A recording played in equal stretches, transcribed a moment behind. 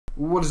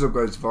What is up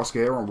guys, Vasco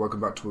here and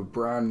welcome back to a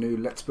brand new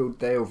Let's Build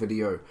Dale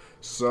video.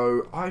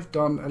 So I've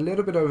done a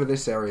little bit over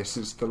this area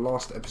since the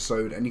last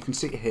episode, and you can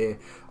see it here.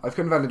 I've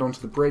kind of added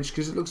onto the bridge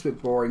because it looks a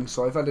bit boring,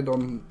 so I've added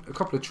on a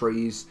couple of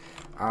trees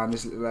and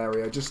this little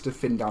area just to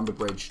thin down the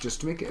bridge,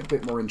 just to make it a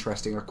bit more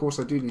interesting. Of course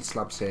I do need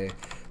slabs here,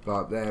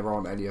 but there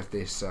aren't any of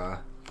these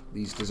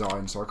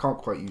designs, so I can't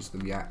quite use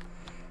them yet.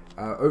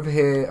 Over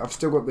here, I've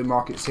still got the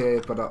markets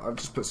here, but I've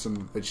just put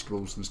some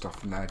vegetables and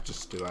stuff in there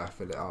just to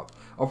fill it up.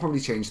 I'll probably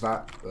change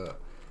that, but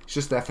it's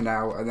just there for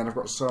now. And then I've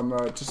got some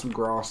just some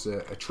grass,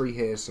 a tree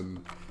here,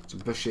 some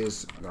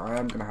bushes. Now, I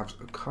am going to have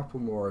a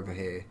couple more over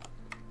here.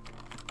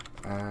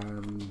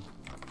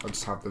 I'll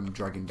just have them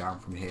dragging down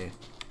from here.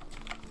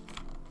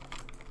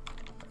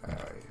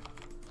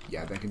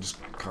 Yeah, they can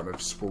just kind of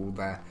sprawl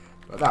there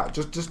like that,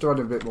 just to add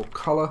a bit more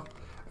colour.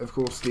 Of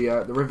course, the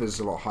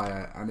river's a lot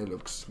higher and it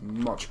looks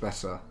much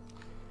better.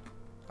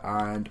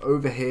 And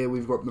over here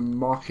we've got the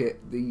market,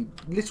 the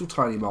little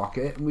tiny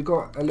market, and we've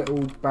got a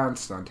little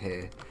bandstand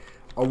here.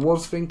 I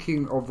was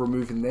thinking of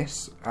removing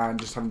this and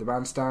just having the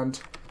bandstand,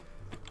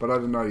 but I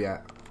don't know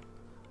yet.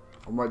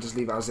 I might just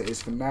leave it as it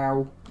is for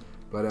now,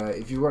 but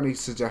if you've got any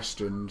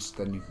suggestions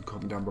then you can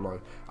comment down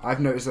below. I've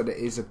noticed that it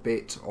is a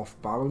bit off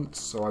balance,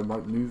 so I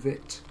might move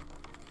it.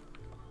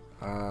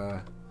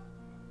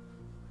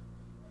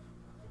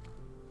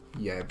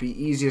 Yeah, it'd be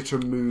easier to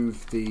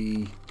move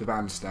the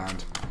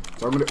bandstand.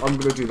 So I'm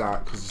gonna do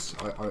that because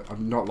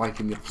I'm not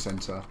liking the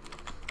center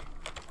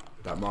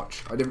that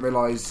much. I didn't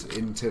realise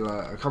until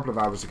a couple of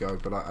hours ago,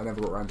 but I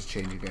never got around to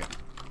changing it.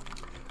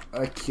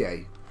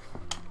 Okay,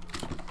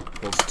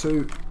 pause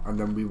 2, and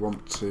then we'll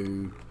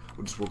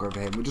just walk over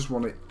here. We just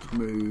want it to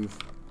move.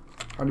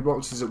 How many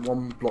blocks is it?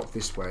 1 block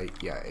this way.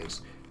 Yeah, it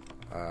is.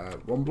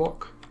 1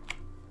 block.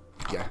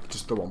 Yeah,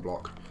 just the 1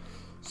 block.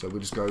 So we'll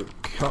just go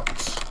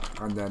cut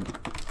and then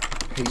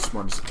paste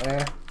minus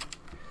air,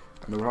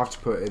 and we'll have to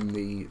put in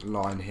the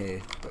line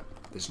here, but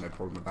there's no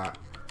problem with that.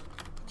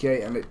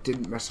 Okay, and it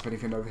didn't mess up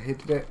anything over here,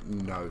 did it?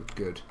 No,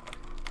 good.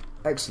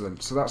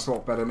 Excellent, so that's a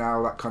lot better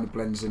now, that kind of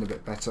blends in a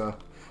bit better.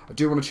 I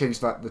do want to change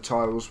the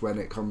tiles when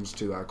it comes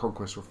to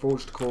Conquest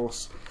Reforged, of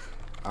course,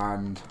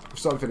 and I've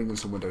started filling in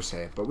some windows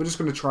here, but we're just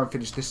going to try and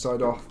finish this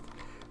side off,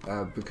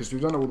 because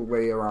we've done it all the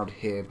way around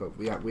here, but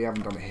we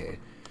haven't done it here.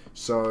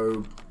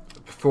 So,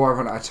 before I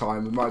run out of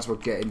time, we might as well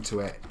get into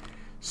it.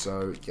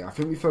 So, yeah, I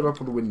think we filled up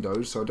all the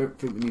windows, so I don't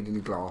think we need any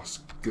glass.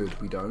 Good,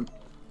 we don't.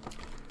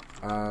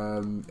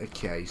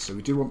 Okay, so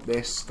we do want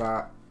this,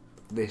 that,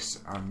 this,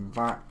 and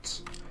that.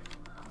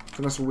 I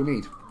think that's all we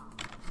need.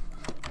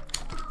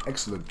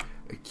 Excellent.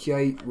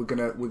 Okay, we're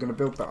gonna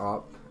build that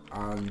up,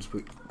 and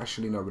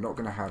actually no, we're not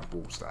gonna have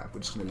walls there. We're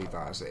just gonna leave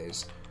that as it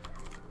is.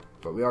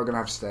 But we are gonna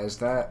have stairs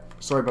there.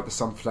 Sorry about the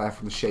sun flare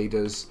from the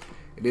shaders.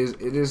 It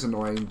is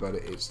annoying, but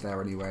it's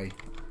there anyway.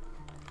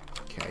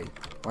 Okay.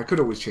 I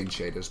could always change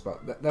shaders,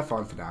 but they're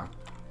fine for now.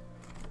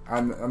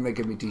 And they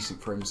give me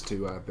decent frames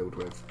to build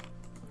with.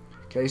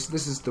 Okay, so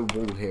this is the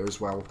wall here as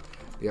well.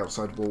 The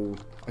outside wall.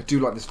 I do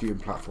like this viewing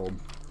platform,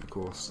 of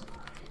course.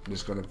 I'm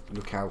just going to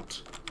look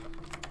out.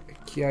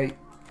 Okay.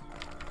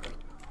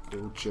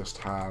 We'll just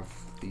have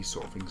these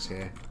sort of things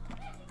here.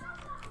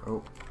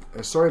 Oh,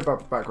 sorry about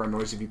the background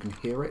noise if you can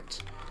hear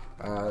it.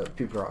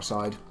 People are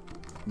outside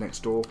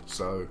next door,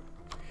 so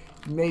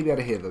you may be able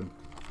to hear them.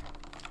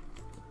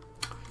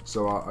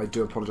 So I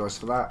do apologise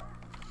for that.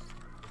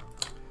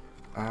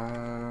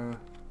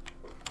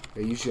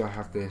 Usually I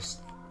have this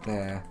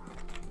there.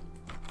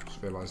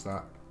 Just realised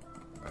that.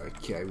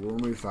 Okay, we'll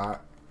remove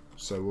that.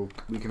 So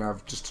we can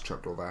have just a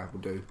trapdoor there.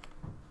 We'll do.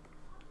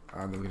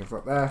 And then we can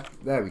have that there.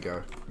 There we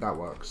go. That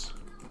works.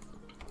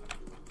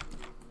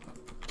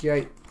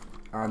 Okay.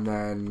 And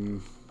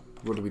then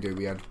what do?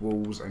 We had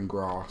walls and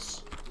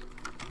grass.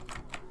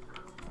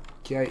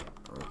 Okay.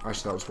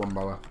 Actually, that was one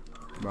lower.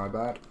 My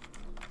bad.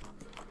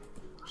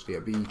 So yeah,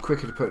 it'd be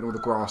quicker to put in all the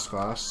grass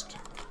first.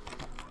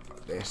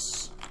 Like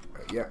this.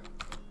 Yep.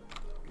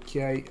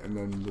 Okay, and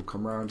then we'll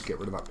come around to get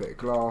rid of that bit of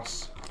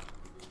glass.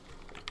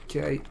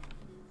 Okay.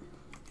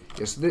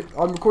 Yes,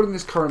 I'm recording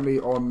this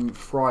currently on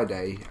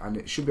Friday, and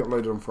it should be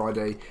uploaded on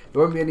Friday.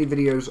 There won't be any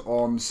videos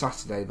on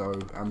Saturday though,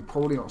 and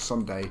probably not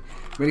Sunday.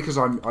 Mainly because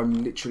I'm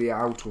literally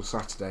out all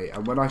Saturday,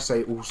 and when I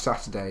say all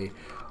Saturday,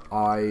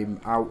 I'm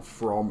out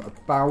from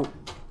about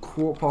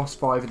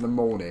 5:15 in the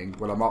morning.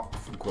 Well, I'm up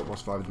from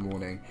 5:15 in the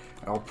morning,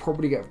 and I'll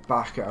probably get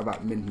back at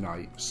about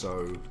midnight.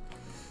 So,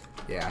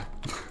 yeah,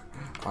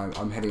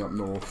 I'm heading up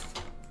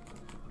north.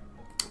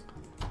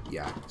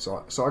 Yeah,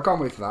 so I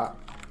can't wait for that.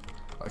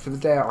 Like, for the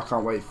day out, I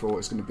can't wait for.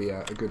 It's going to be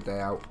a good day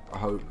out. I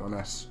hope,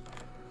 unless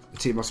the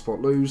team I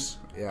support lose.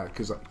 Yeah,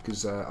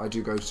 because I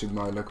do go to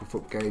my local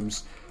football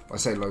games. I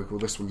say local.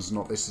 This one's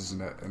not. This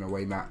isn't an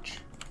away match.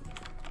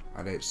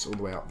 And it's all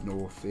the way up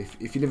north.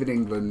 If you live in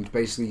England,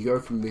 basically you go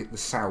from the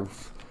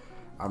south,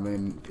 and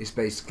then it's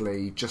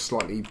basically just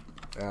slightly,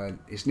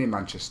 it's near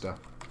Manchester.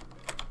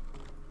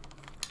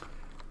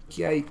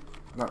 Okay,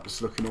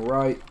 that's looking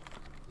alright.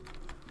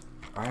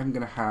 I am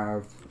going to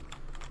have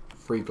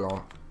 3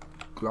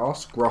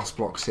 grass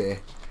blocks here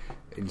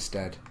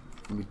instead.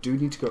 And we do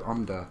need to go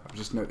under. I've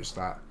just noticed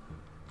that.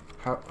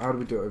 How do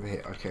we do it over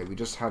here? Okay, we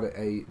just had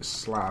a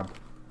slab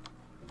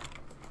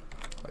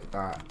like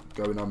that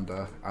going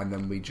under, and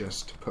then we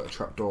just put a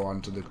trapdoor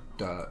onto the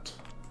dirt.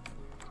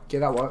 Okay,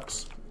 that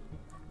works.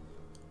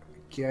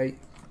 Okay,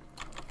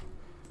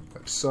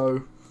 like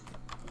so.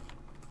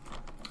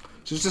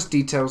 So it's just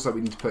details that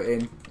we need to put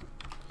in.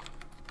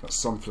 That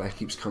sun flare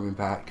keeps coming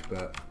back,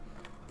 but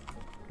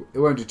it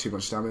won't do too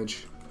much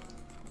damage.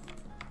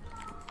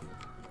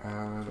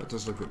 That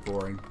does look a bit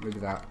boring. Maybe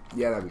that.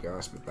 Yeah, there we go.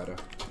 That's a bit better.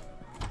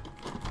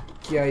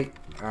 Okay,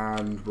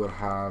 and we'll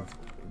have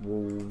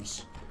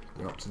walls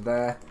going up to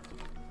there,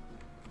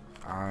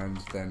 and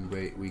then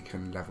we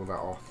can level that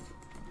off.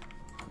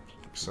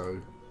 So,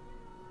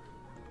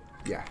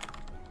 yeah.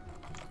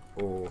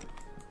 Or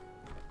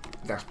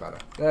that's better.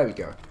 There we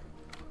go.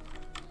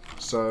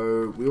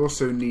 So we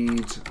also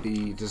need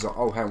the design.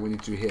 Oh, hang on, we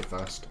need to do here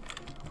first.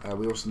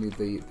 We also need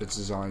the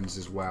designs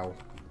as well.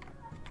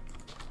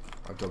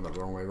 I've done that the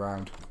wrong way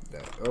around.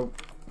 There. Oh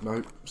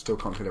no, still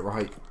can't get it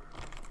right.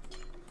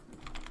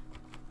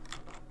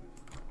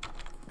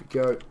 There we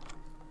go.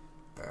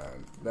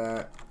 And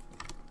there.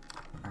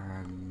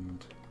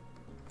 And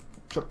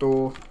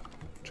trapdoor,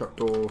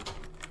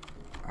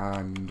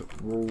 and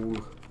wall.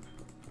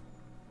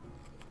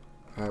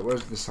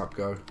 Where's the slab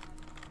go?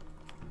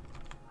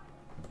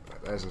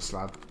 There's a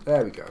slab.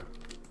 There we go.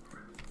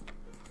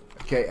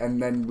 Okay,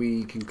 and then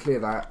we can clear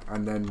that,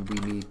 and then we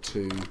need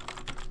to,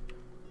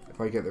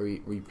 if I get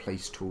the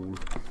replace tool,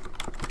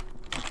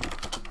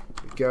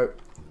 there we go.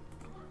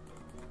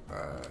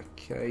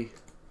 Okay.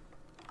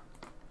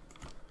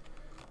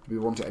 Do we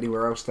want it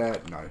anywhere else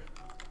there? No.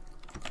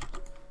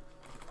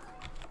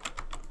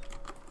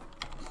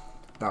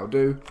 That'll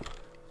do.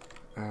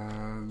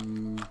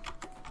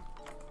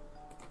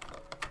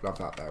 Love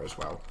that there as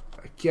well.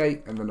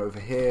 Okay, and then over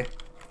here.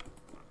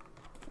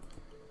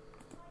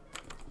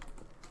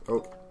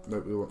 Oh, no,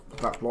 we want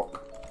that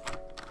block.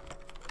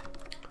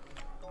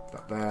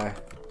 That there.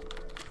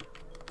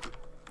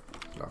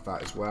 Love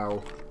that as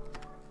well.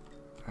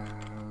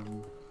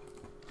 Might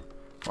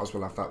as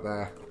well have that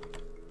there.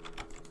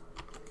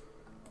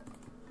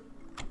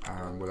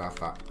 And we'll have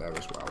that there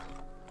as well.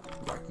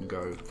 I can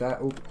go there.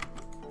 Oh.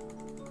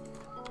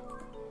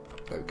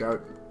 There we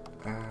go.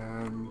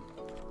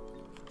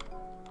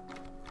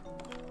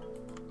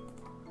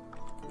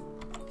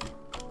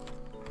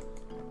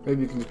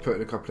 Maybe we can just put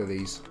in a couple of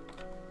these.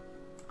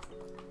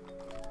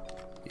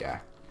 Yeah.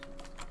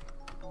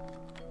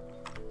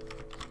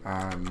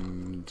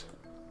 And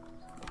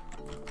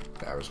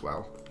there as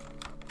well.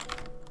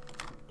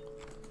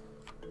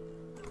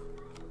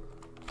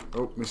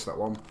 Oh, missed that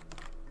one.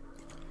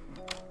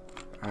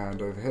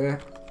 And over here.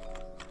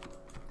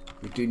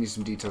 We do need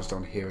some details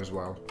down here as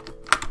well.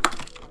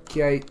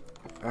 Okay.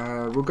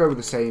 We'll go with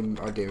the same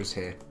idea as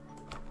here.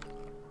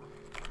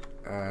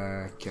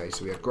 Okay,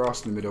 so we have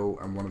grass in the middle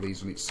and one of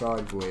these on each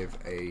side with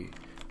a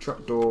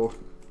trapdoor.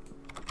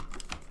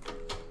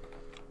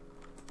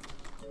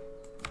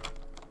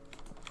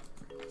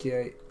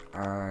 Okay,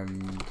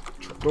 and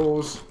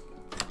trapdoors.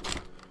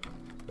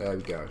 There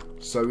we go.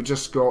 So we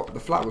just got the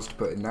flowers to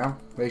put in now.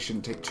 They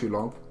shouldn't take too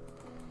long.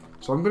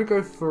 So I'm going to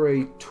go for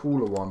a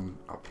taller one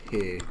up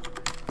here,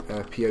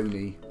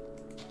 peony,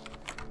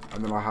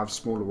 and then I have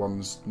smaller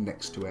ones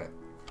next to it.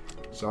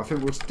 So I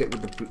think we'll stick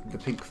with the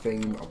pink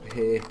thing up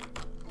here.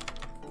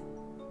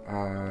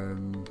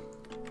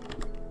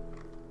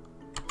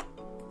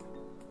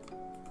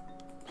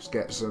 Just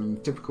get some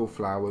typical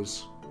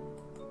flowers.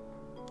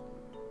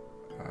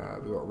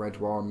 We've got a red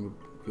one,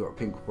 we've got a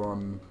pink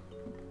one.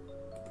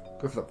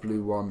 Go for that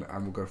blue one,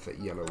 and we'll go for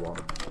that yellow one.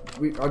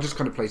 I just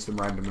kind of place them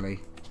randomly.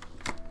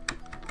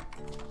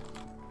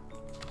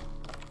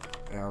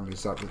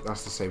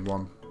 That's the same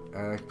one.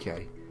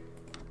 Okay,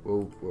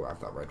 we'll have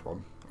that red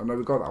one. Oh no,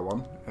 we got that one.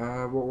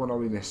 What one are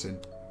we missing?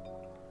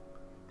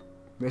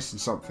 Missing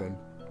something.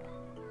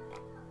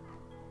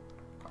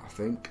 I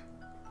think.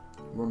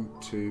 1,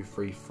 2,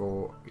 3,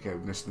 4. Okay, we're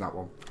missing that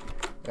one.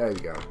 There we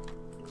go.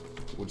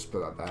 We'll just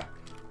put that there.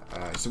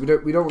 So we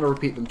don't want to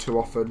repeat them too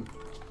often,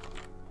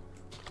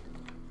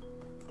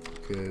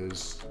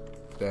 because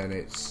then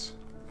it's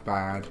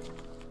bad.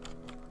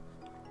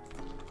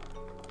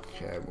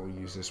 Okay, we'll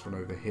use this one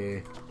over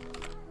here,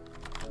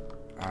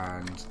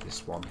 and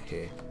this one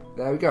here.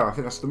 There we go. I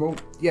think that's them all.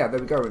 Yeah, there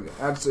we go. It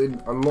adds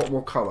in a lot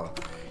more colour.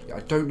 Yeah,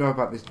 I don't know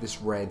about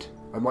this red.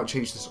 I might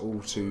change this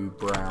all to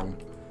brown.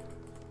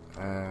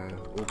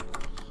 Or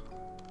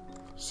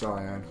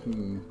cyan.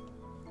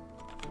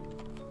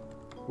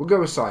 We'll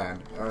go with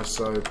cyan.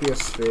 So be a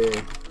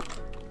sphere,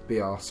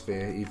 BR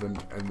sphere even,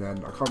 and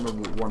then I can't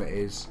remember what one it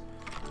is.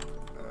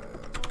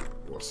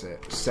 What's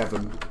it?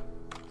 7.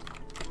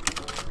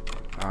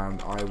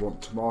 And I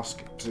want to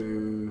mask it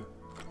to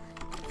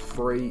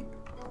 3.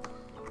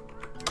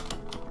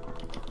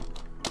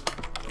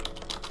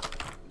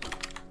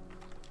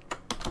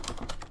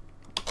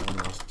 And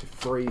mask to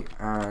 3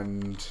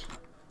 and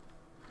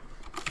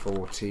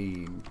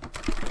 14.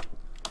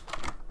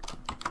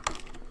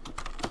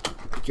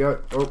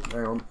 go. Oh,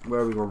 hang on. Where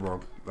have we gone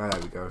wrong? There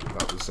we go.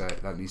 That was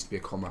it. That needs to be a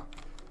comma.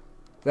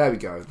 There we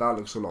go. That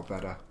looks a lot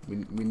better.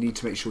 We need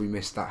to make sure we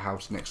miss that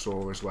house next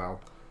door as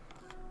well.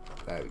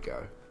 There we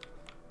go.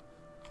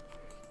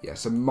 Yeah,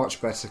 it's a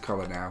much better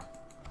colour now.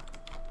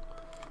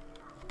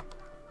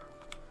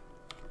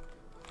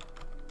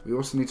 We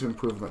also need to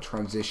improve that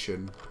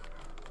transition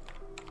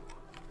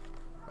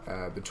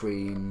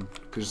between,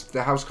 because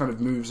the house kind of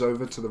moves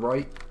over to the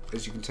right,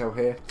 as you can tell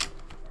here.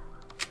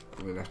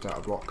 We left out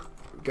a block.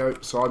 Go.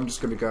 So I'm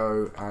just going to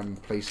go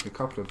and place a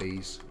couple of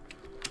these.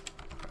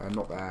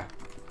 Not there.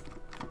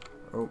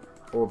 Oh,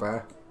 or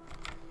there.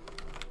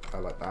 I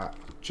like that.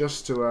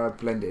 Just to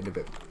blend it in a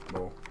bit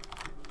more.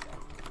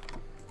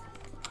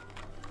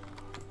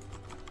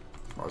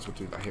 Might as well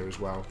do that here as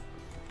well.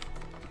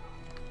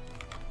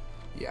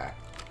 Yeah.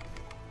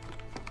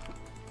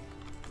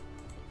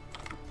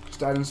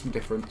 Just add in some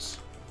difference.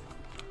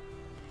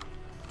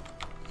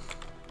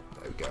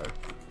 There we go.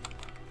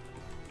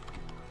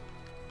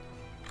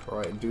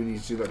 Alright, and do we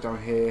need to do that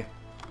down here?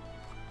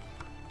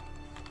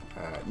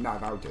 No,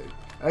 that'll do.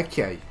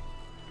 Okay.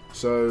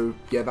 So,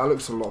 yeah, that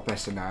looks a lot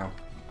better now.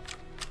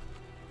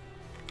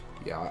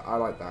 Yeah, I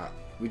like that.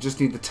 We just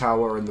need the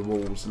tower and the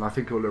walls, and I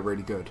think it'll look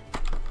really good.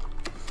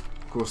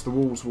 Of course, the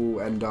walls will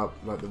end up,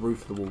 like the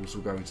roof of the walls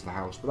will go into the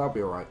house, but that'll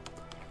be alright.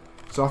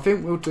 So I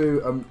think we'll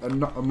do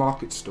a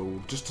market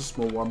stall, just a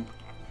small one,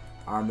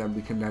 and then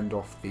we can end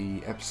off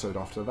the episode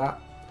after that.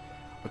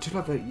 I do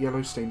like the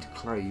yellow stained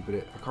clay, but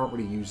I can't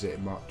really use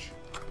it much.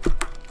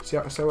 See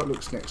how it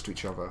looks next to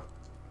each other.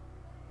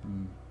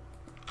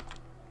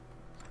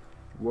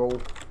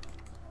 Well,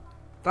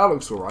 that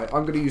looks alright.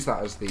 I'm going to use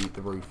that as the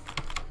roof.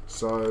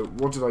 So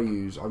what did I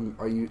use? I'm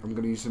going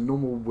to use a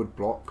normal wood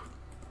block.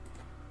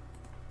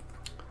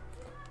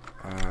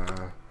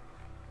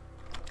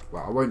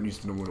 Well, I won't use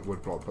the normal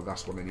wood block, but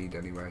that's what I need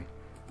anyway.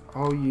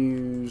 I'll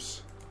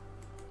use...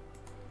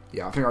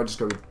 Yeah, I think I'll just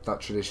go with that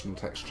traditional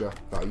texture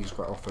that I use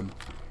quite often.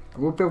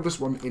 And we'll build this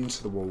one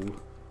into the wall.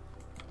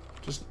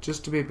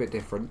 Just to be a bit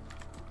different.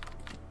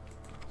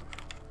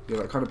 Yeah,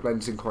 that kind of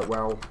blends in quite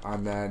well.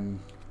 And then...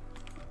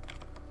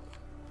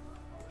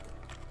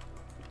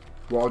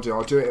 what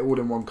I'll do it all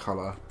in one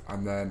colour.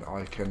 And then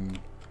I can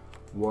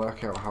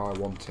work out how I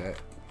want it.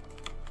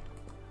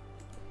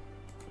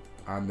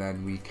 And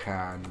then we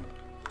can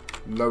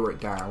lower it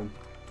down.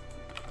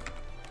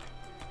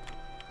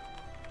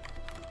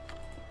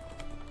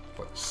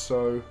 Like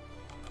so.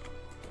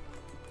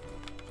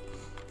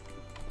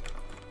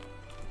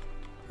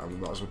 And we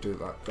might as well do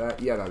that there.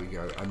 Yeah, there we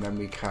go. And then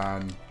we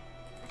can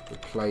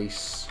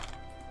replace...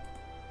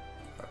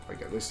 if I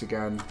get this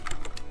again.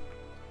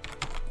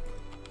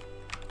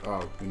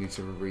 Oh, we need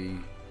to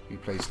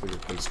replace the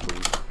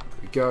replaceables. There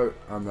we go.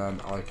 And then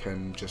I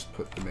can just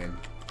put them in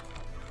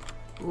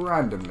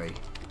randomly.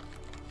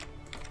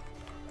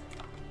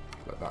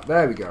 Like that.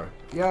 There we go.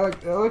 Yeah,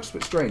 it looks a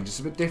bit strange. It's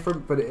a bit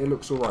different, but it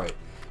looks alright.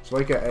 So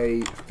I get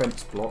a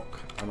fence block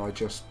and I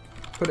just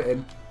put it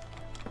in.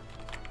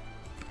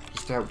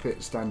 Just to help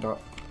it stand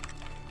up.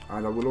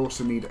 And I will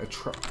also need a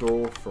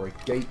trapdoor for a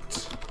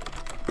gate.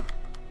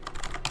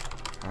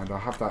 And I'll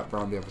have that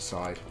round the other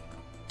side.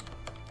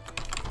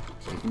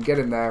 So you can get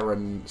in there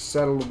and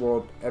sell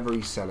whatever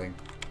he's selling.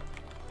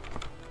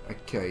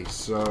 Okay,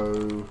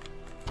 so...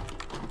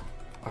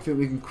 I think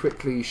we can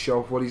quickly show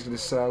off what he's going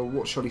to sell.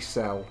 What shall he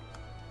sell?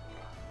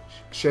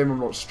 Shame I'm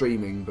not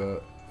streaming,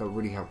 but that'll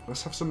really help.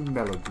 Let's have some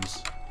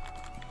melons.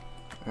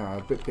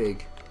 A bit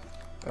big.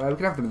 We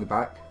can have them in the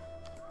back.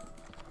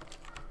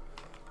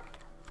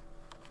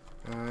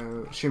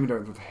 Shame we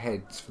don't have the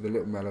heads for the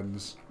little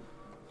melons.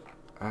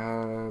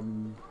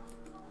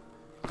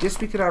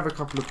 Guess we could have a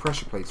couple of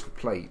pressure plates for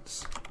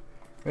plates.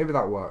 Maybe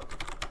that'll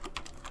work.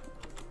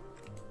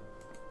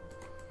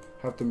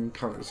 Have them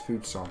count as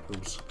food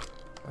samples.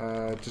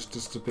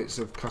 Just a bits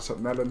of cut up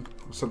melon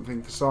or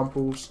something for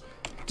samples.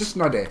 Just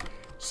an idea.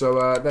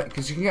 So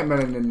because you can get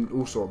melon in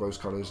all sorts of those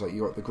colours. Like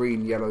you got the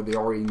green, yellow, the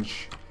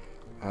orange.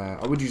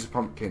 I would use a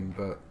pumpkin,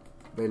 but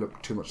they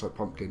look too much like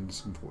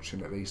pumpkins,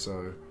 unfortunately.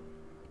 So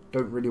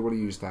don't really want to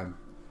use them.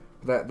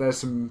 But there's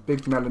some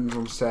big melons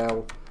on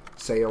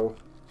sale.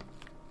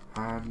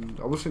 And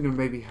I was thinking of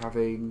maybe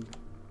having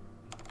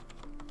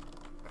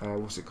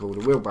what's it called? A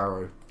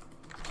wheelbarrow.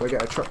 So I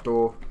get a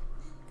trapdoor.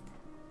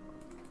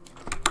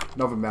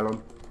 Another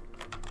melon,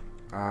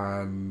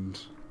 and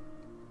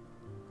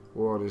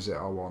what is it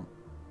I want?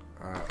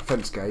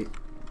 Fence gate,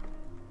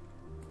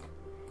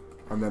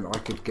 and then I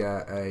could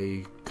get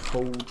a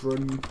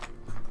cauldron.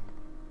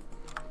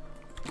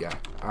 Yeah,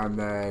 and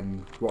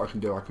then what I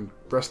can do, I can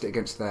rest it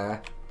against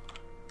there.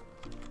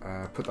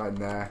 Put that in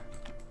there.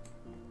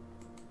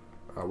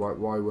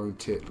 Why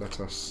won't it let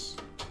us?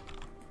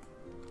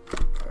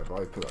 If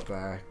I put that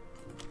there,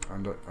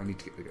 and I need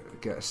to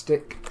get a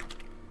stick.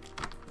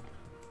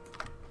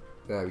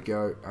 There we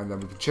go, and then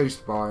we can change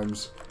the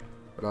biomes.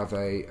 We'll have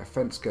a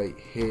fence gate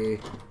here,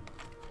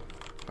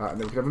 and then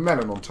we can have a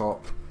melon on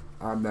top,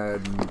 and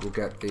then we'll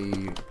get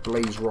the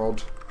blaze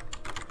rod,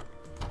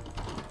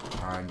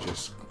 and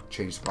just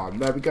change the biome.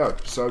 There we go.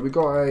 So we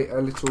got a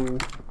little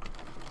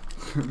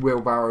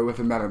wheelbarrow with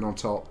a melon on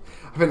top.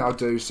 I think that'll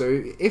do.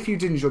 So if you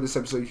did enjoy this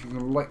episode, you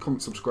can like,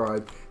 comment,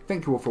 subscribe.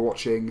 Thank you all for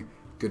watching.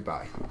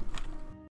 Goodbye.